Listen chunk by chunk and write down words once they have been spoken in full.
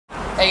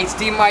Hey, it's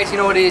D-Mites, you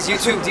know what it is,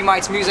 YouTube,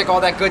 D-Mites Music,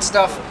 all that good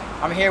stuff.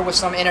 I'm here with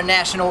some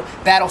international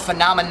battle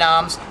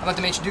phenomenons. I'd like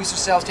them to introduce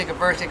themselves, take a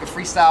verse, take a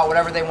freestyle,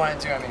 whatever they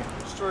want to do, I mean.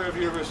 Story of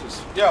your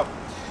verses. Yo,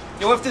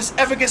 if this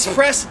ever gets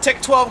pressed,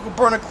 Tech 12 could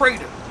burn a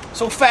crater.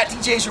 So fat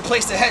DJs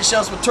replace the head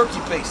shells with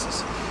turkey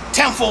bases.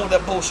 Tenfold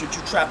that bullshit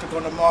you traffic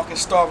on the market,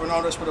 starving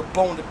artists with a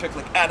bone to pick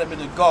like Adam in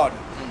the garden.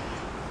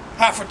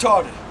 Half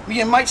retarded. Me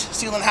and Mike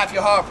stealing half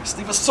your harvest.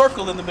 Leave a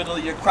circle in the middle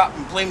of your crop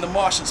and blame the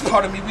Martians.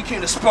 Pardon me, we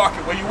came to spark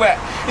it. Where you at?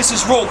 This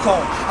is roll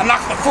call. I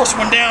knock the first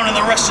one down and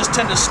the rest just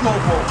tend to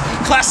snowball.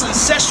 Class of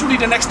incest, you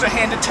need an extra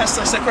hand to test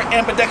like secret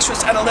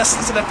ambidextrous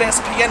adolescents and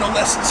advanced piano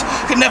lessons.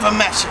 Could never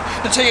match it.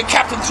 Until your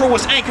captain throw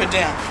his anchor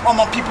down. All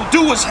my people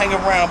do is hang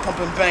around,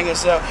 pumping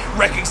bangers out.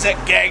 Wreck exec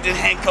gagged and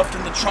handcuffed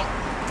in the trunk.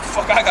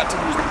 Fuck, I got to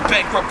lose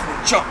bankrupt for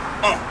a jump.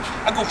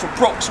 I go for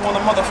broke, so on the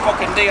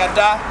motherfucking day I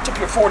die, tip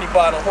your 40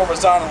 bottle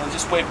horizontal and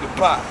just wave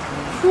goodbye.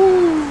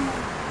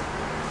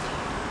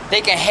 They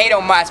can hate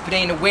on mites, but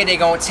ain't no way they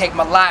gonna take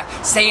my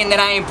life. Saying that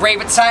I ain't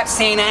brave a type,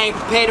 saying I ain't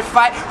prepared to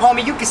fight.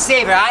 Homie, you can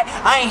save it, alright?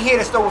 I ain't here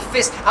to throw a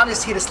fist, I'm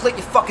just here to slit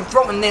your fucking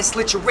throat and then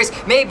slit your wrist.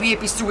 Maybe it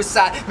be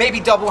suicide, maybe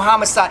double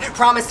homicide.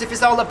 Promise if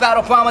it's all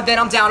about Obama, then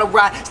I'm down to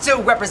ride.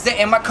 Still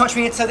representing my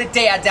country until the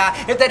day I die.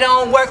 If that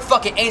don't work,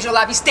 fuck it, angel,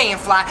 I be staying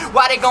fly.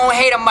 Why they gonna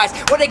hate on mice?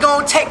 What they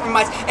gonna take from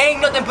mice? Ain't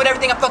nothing but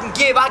everything I fucking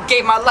give, I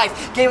gave my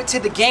life. Gave it to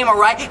the game,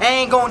 alright? I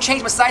ain't gonna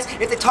change my sights.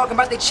 If they talking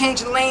about they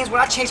changing lanes, when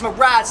I change my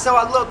ride, so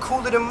I look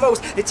cooler than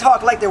most. They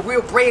talk like they're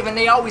real brave and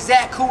they always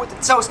act cool with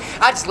the toast.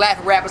 I just laugh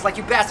at rappers like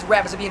you bastard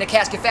rappers be in a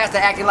casket faster,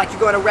 acting like you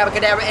going to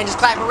Rabacadabra and just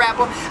clapping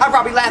rapper. I'm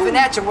probably laughing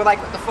at you. We're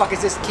like, what the fuck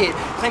is this kid?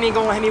 Claiming he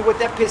gonna hit me with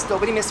that pistol,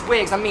 but he missed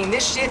wigs. I mean,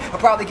 this shit will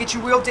probably get you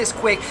real dis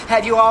quick.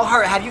 Have you all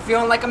hurt? Have you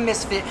feeling like a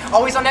misfit?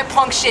 Always on that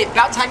punk shit.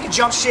 About time you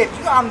jump ship.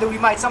 You know I'm the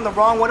mites. I'm the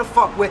wrong one to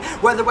fuck with.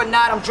 Whether or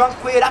not I'm drunk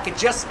quit, I could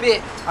just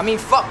spit. I mean,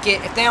 fuck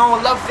it. If they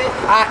don't love it,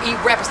 I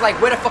eat rappers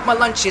like where the fuck my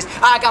lunch is.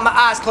 I got my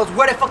eyes closed.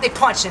 Where the fuck they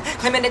punching?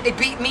 Claiming that they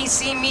beat me,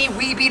 see me,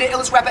 we be the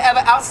illest rapper ever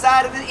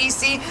outside of the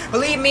EC.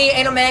 Believe me,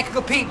 ain't no man can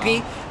compete,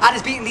 B. I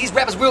just beating these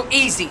rappers real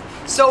easy.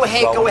 So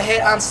hey, go ahead,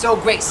 I'm so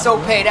great, so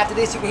paid. After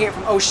this, you can hear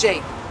from O'Shea.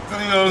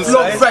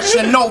 Flow fresh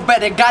and know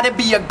better, gotta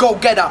be a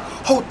go-getter.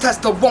 Whole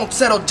tester won't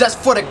settle just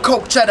for the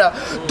coke cheddar.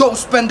 Don't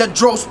spend the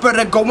dro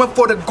spreader, going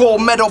for the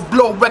gold medal.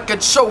 Blow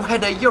record, show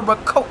header, you're a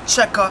coat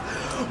checker.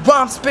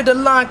 Rhyme spitter,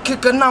 line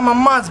kicker, now my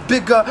mind's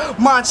bigger.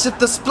 Mind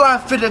shifter,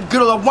 spline fitter,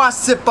 girl a wine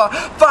sipper.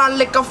 Fine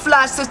liquor,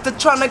 fly sister,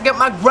 tryna get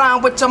my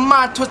grind with your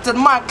mind twisted,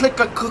 mind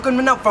clicker,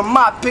 cooking up from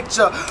my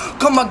picture.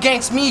 Come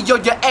against me, yo,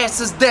 your ass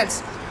is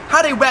dense.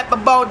 How they rap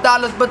about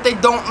dollars but they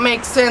don't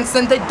make sense,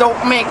 and they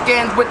don't make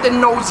ends with their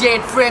nose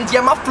and friends.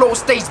 Yeah, my flow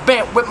stays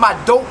bent with my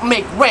dope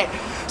make rent.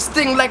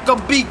 Sting like a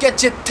bee,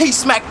 get your teeth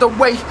smacked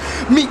away.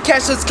 Me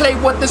Cassius Clay,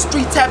 what the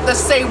streets have to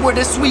say. Where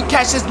the sweet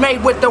cash is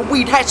made with the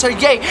weed hatcher,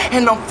 yay.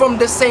 And I'm from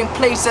the same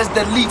place as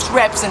the Leafs,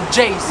 Raps, and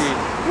Jays.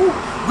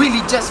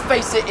 Really just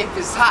face it, if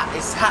it's hot,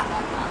 it's hot.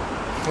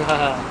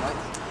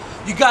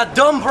 You got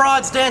dumb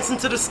broads dancing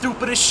to the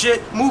stupidest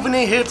shit, moving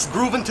in hips,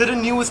 grooving to the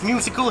newest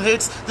musical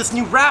hits. This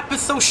new rap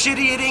is so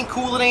shitty it ain't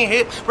cool, it ain't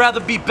hip. Rather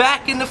be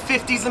back in the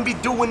 50s and be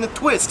doing the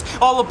twist.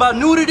 All about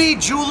nudity,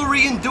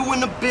 jewelry, and doing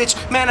the bitch.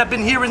 Man, I've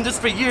been hearing this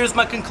for years,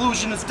 my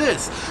conclusion is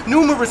this.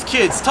 Numerous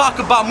kids talk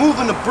about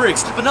moving the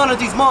bricks, but none of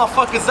these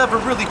motherfuckers ever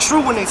really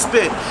true when they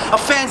spit. A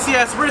fancy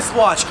ass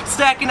wristwatch,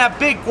 stacking that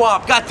big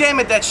guap. God damn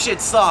it, that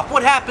shit's soft.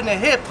 What happened to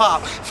hip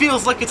hop?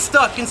 Feels like it's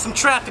stuck in some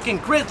traffic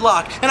and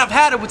gridlock. And I've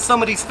had it with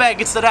some of these faggots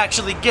that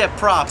actually get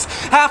props.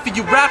 Half of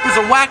you rappers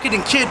are whacker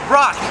than Kid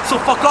Rock, so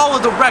fuck all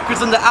of the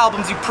records and the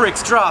albums you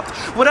pricks dropped.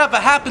 Whatever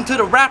happened to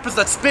the rappers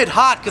that spit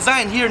hot, cause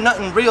I ain't hear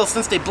nothing real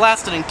since they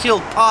blasted and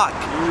killed Pac.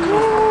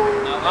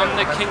 Now I'm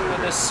the king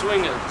of the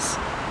swingers.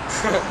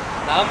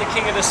 Now I'm the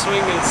king of the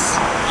swingers,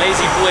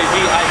 lazy boy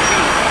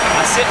VIP.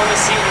 I sit on the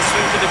seat and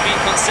swing to the beat,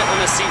 can't sit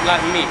on a seat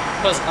like me,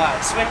 cause I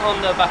swing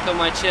on the back of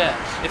my chair.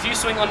 If you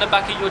swing on the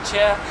back of your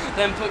chair,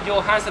 then put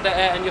your hands to the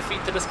air and your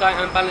feet to the sky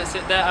and balance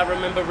it there. I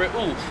remember it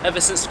all, ever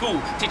since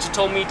school. Teacher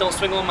told me don't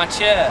swing on my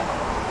chair.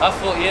 I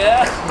thought,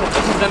 yeah.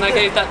 Then I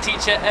gave that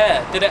teacher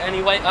air. Did it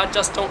anyway, I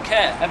just don't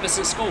care. Ever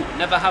since school,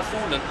 never have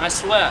fallen, I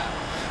swear.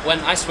 When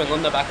I swing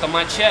on the back of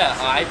my chair,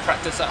 I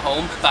practice at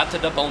home, bad to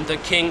the bone, the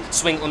king,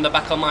 swing on the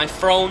back of my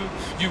throne.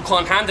 You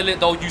can't handle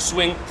it though, you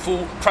swing,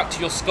 fool, crack to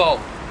your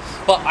skull.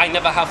 But I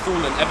never have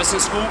fallen, ever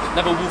since school,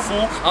 never will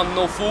fall. I'm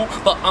no fool,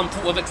 but I'm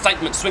full of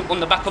excitement. Swing on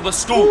the back of a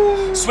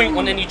stool, swing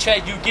on any chair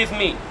you give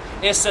me.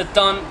 It's a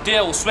done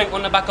deal. Swing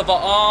on the back of an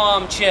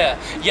armchair.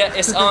 Yeah,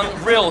 it's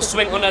unreal.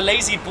 Swing on a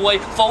lazy boy,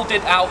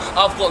 folded out.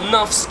 I've got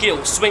enough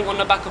skill. Swing on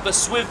the back of a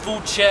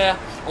swivel chair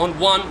on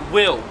one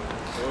wheel.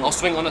 I'll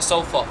swing on a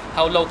sofa.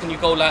 How low can you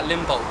go like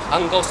limbo?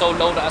 I can go so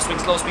low that I swing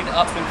slow, speed it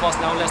up, swing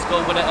fast. Now let's go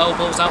with the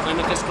elbows out and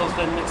the fist goes,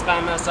 then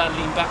expand as I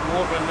lean back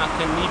more, and I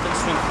can even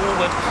swing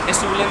forward.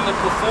 It's all in the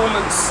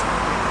performance.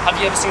 Have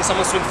you ever seen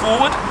someone swing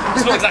forward?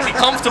 It's not exactly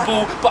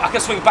comfortable, but I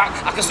can swing back,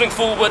 I can swing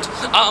forward.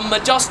 I'm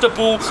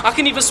adjustable. I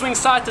can even swing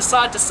side to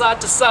side to side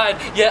to side.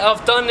 Yeah,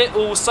 I've done it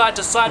all, side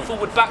to side,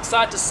 forward, back,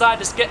 side to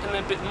side. It's getting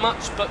a bit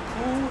much, but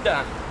cool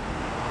down.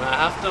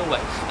 I have to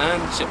wait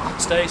and chill,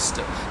 stay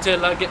still,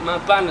 till I get my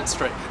balance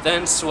straight,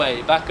 then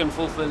sway back and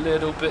forth a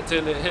little bit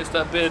till it hits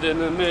that bit in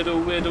the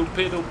middle, whittle,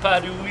 piddle,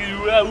 paddle,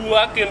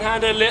 I can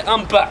handle it,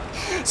 I'm back,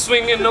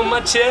 swinging on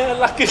my chair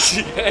like a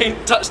G,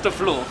 ain't touched the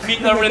floor,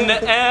 feet are in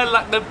the air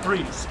like the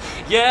breeze,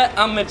 yeah,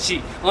 I'm a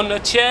G, on the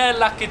chair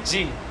like a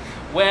G.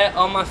 Where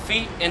are my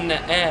feet? In the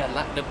air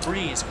like the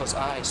breeze, cause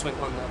I swing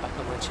on the back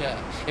of my chair.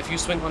 If you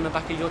swing on the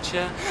back of your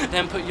chair,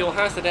 then put your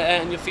hands to the air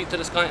and your feet to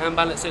the sky and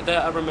balance it there.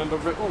 I remember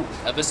it all,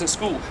 ever since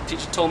school.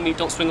 Teacher told me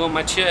don't swing on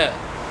my chair.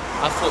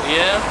 I thought,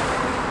 yeah,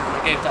 and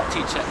I gave that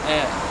teacher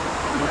air.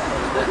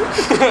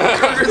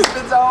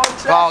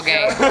 Ball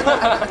game.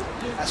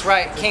 That's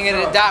right, king of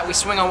the dot, we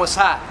swing on what's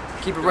hot.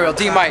 Keep it real,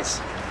 D-Mice.